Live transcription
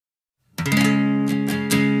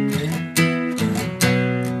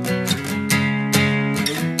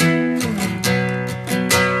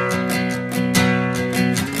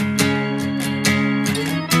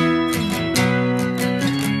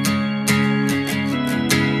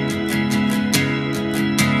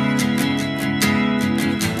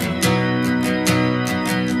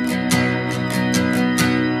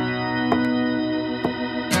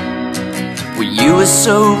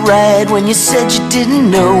so right when you said you didn't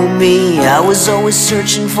know me. I was always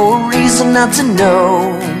searching for a reason not to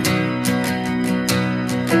know.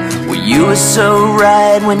 Well, you were so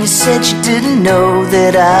right when you said you didn't know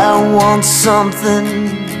that I want something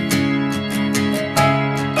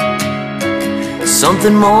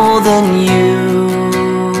more than you.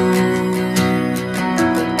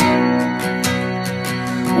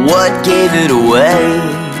 What gave it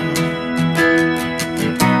away?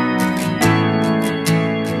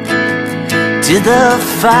 Did the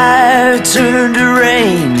fire turn to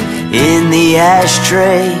rain in the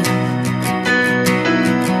ashtray?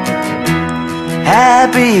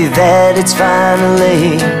 Happy that it's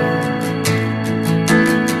finally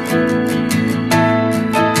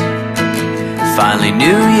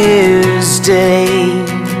New Year's Day.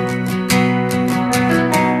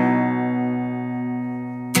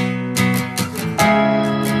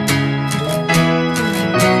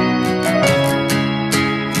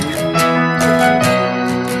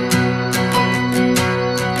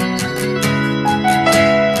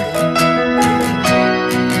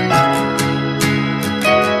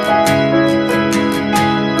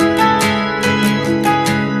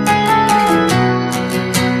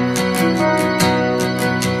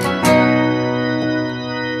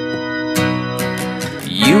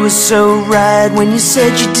 You were so right when you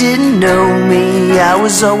said you didn't know me. I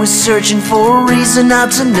was always searching for a reason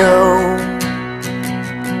not to know.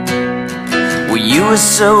 Well, you were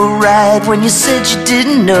so right when you said you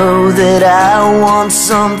didn't know that I want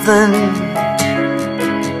something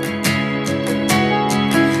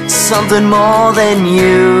more than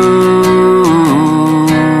you.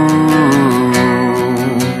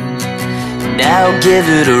 Now give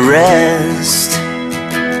it a rest,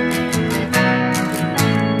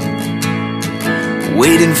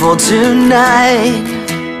 waiting for tonight.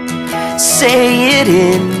 Say it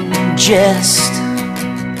in jest.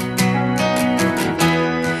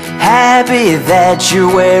 Happy that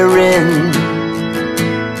you're wearing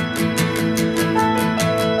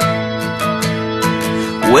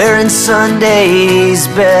Sunday's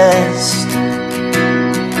best.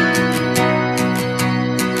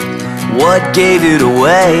 What gave it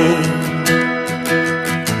away?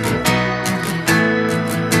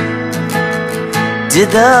 Did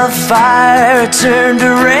the fire turn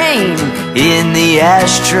to rain in the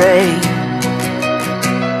ashtray?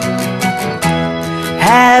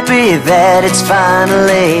 Happy that it's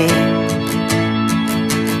finally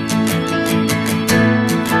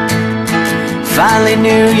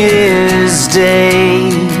New Year's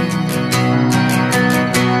Day.